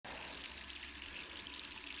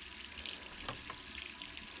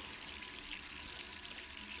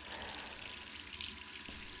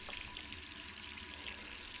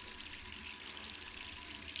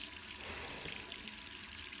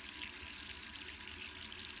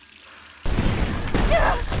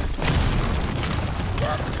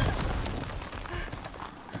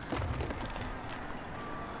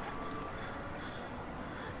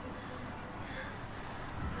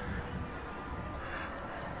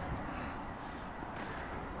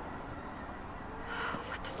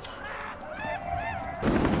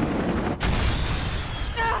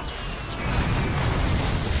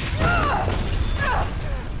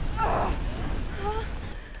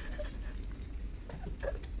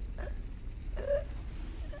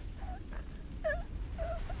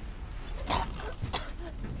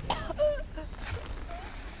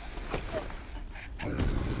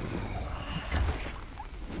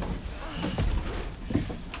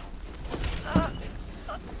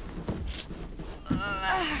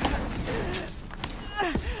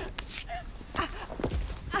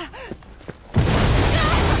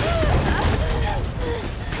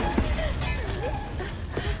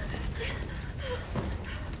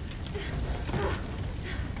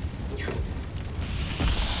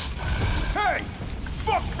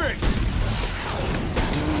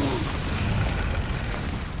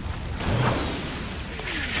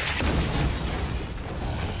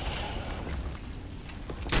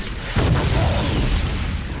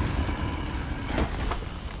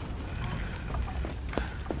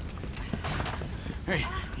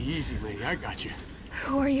Easy, lady. I got you.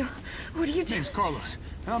 Who are you? What are you doing? Name's Carlos,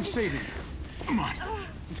 and I'm saving you. Come on.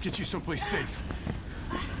 Let's get you someplace safe.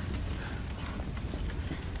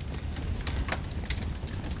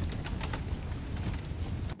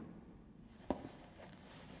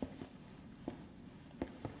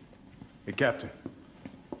 Hey, Captain.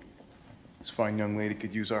 This fine young lady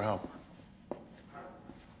could use our help.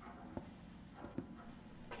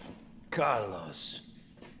 Carlos,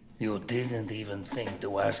 you didn't even think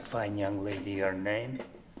to ask fine young lady her name?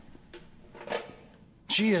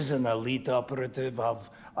 She is an elite operative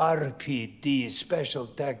of RPD, Special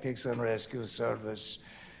Tactics and Rescue Service.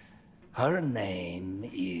 Her name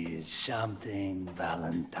is something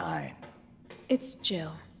Valentine. It's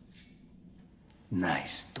Jill.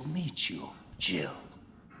 Nice to meet you, Jill.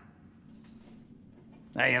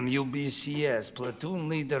 I am UBCS Platoon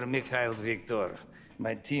Leader Mikhail Victor.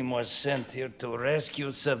 My team was sent here to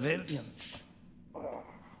rescue civilians.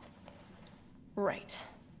 Right.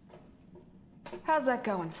 How's that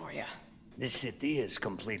going for you? The city is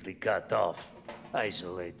completely cut off,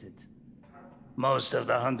 isolated. Most of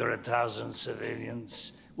the 100,000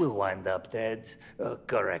 civilians will wind up dead.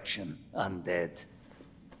 Correction, undead.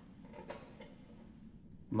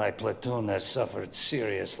 My platoon has suffered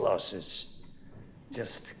serious losses.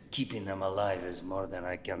 Just keeping them alive is more than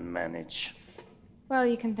I can manage. Well,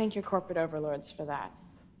 you can thank your corporate overlords for that.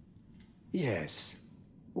 Yes.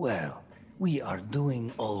 Well, we are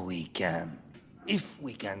doing all we can. If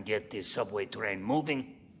we can get this subway train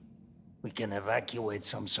moving, we can evacuate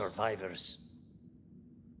some survivors.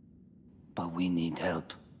 But we need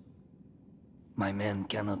help. My men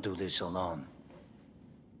cannot do this alone.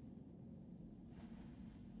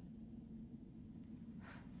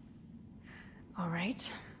 All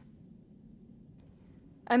right.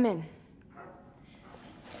 I'm in.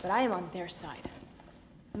 But I am on their side,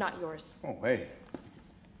 not yours. Oh, hey.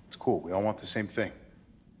 It's cool. We all want the same thing.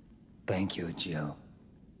 Thank you, Jill.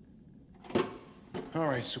 All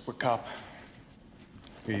right, Super Cop.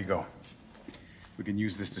 Here you go. We can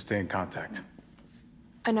use this to stay in contact.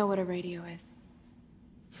 I know what a radio is.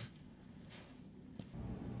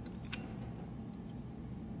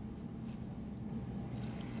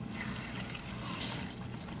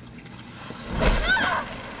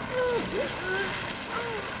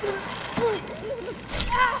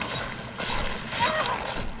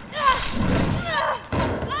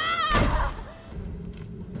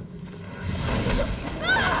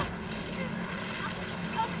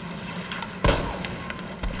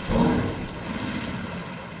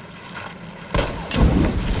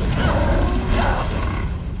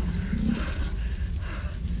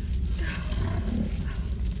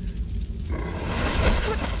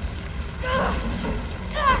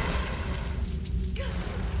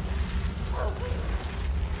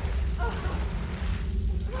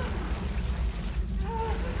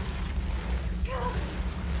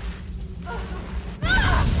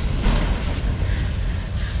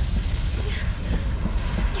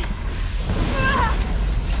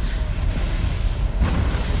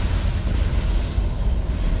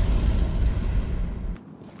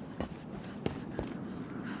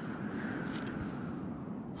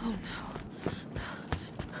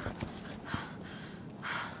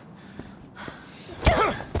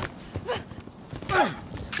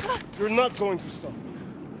 You're not going to stop me.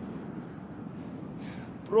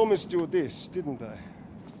 Promised you this, didn't I?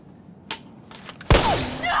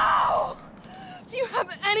 No! Do you have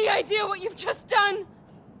any idea what you've just done?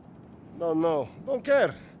 No, don't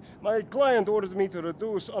care. My client ordered me to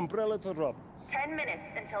reduce Umbrella to rubble. 10 minutes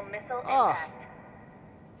until missile impact.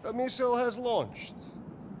 The missile has launched.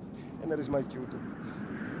 And that is my cue to leave.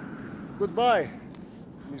 Goodbye,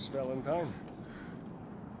 Miss Valentine.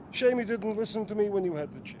 Shame you didn't listen to me when you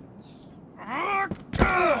had the chance.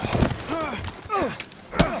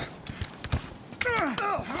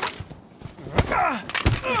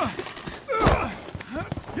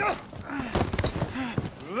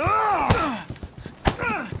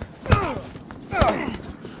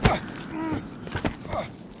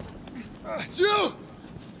 Jill!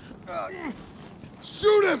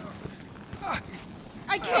 Shoot him!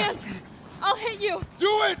 I can't! I'll hit you! Do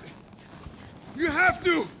it! You have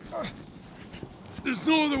to! There's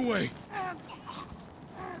no other way.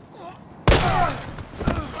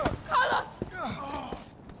 Carlos!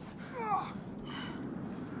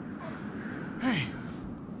 Hey,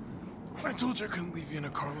 I told you I couldn't leave you in a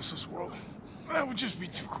Carlos's world. That would just be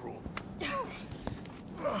too cruel.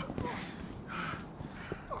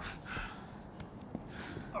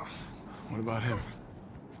 What about him?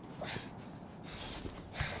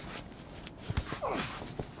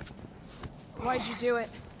 Why'd you do it?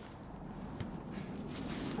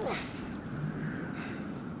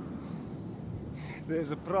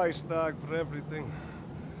 There's a price tag for everything.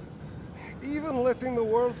 Even letting the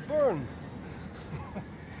world burn.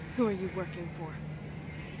 Who are you working for?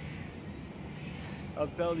 I'll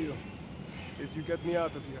tell you, if you get me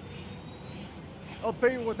out of here. I'll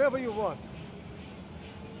pay you whatever you want.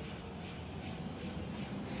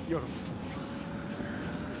 You're a fool.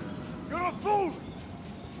 You're a fool!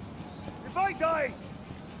 If I die,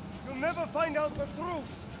 you'll never find out the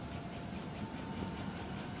truth.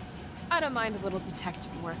 I don't mind a little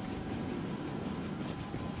detective work.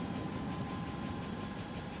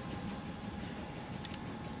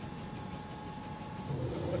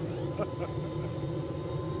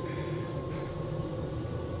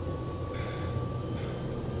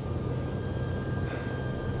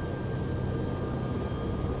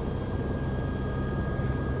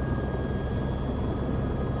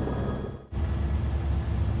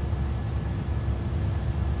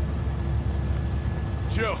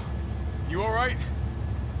 Jill, you all right?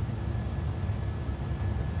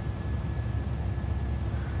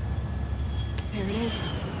 There it is.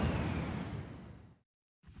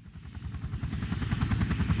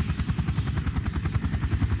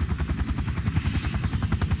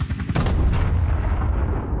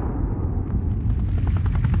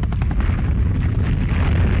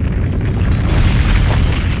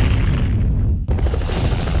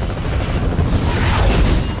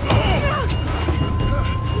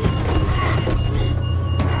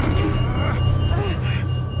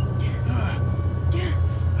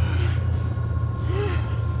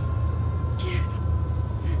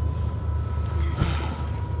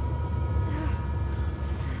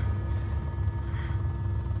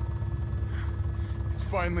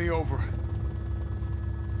 Finally over.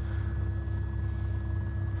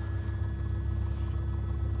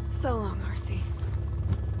 So long, RC.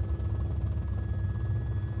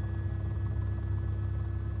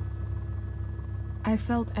 I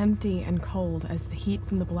felt empty and cold as the heat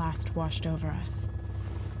from the blast washed over us.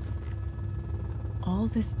 All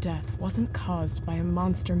this death wasn't caused by a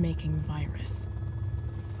monster-making virus.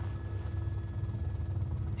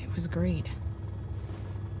 It was greed.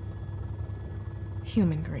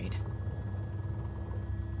 Human greed.